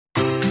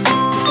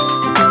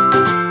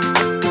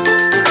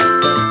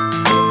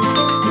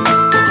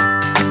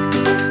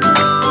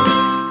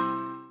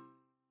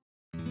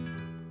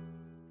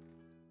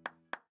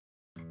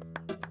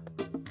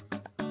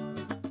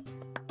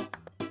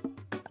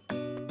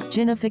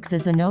Gynefix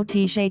is a no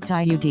T-shaped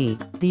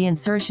IUD. The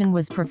insertion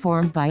was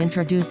performed by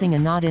introducing a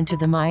knot into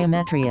the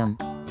myometrium.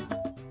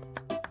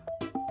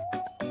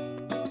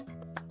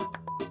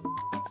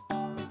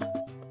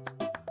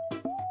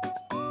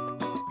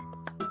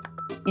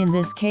 In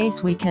this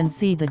case we can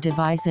see the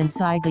device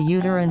inside the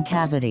uterine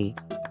cavity.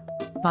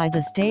 By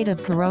the state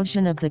of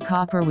corrosion of the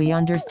copper we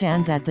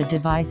understand that the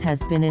device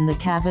has been in the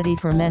cavity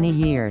for many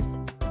years.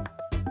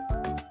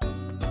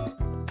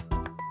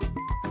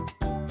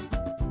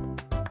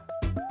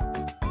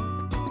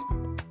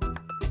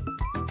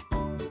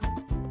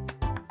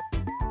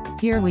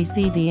 Here we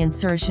see the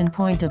insertion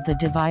point of the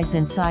device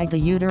inside the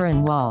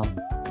uterine wall.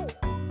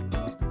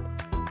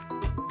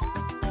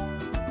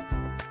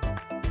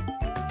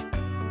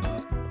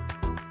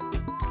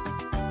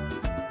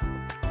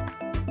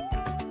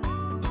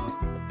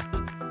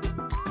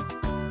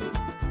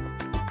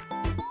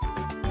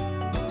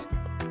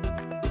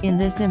 In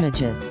this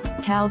images,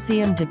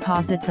 calcium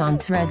deposits on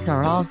threads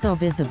are also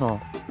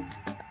visible.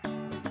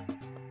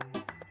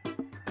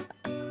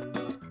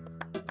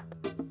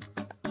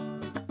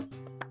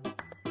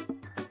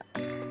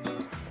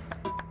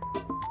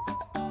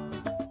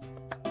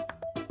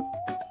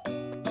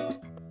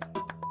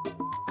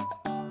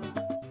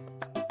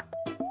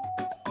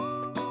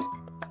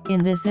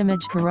 In this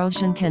image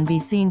corrosion can be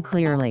seen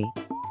clearly.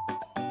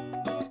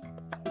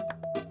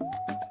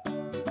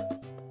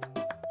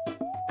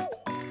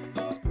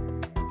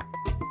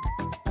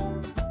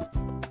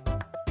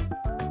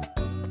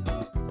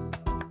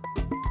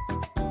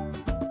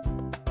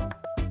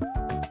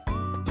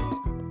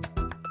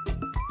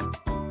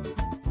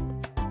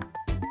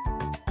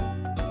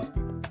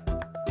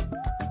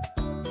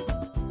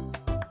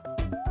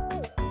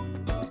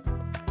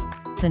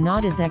 The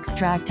knot is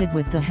extracted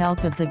with the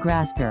help of the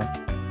grasper.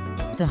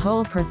 The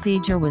whole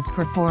procedure was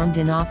performed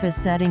in office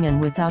setting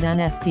and without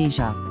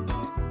anesthesia.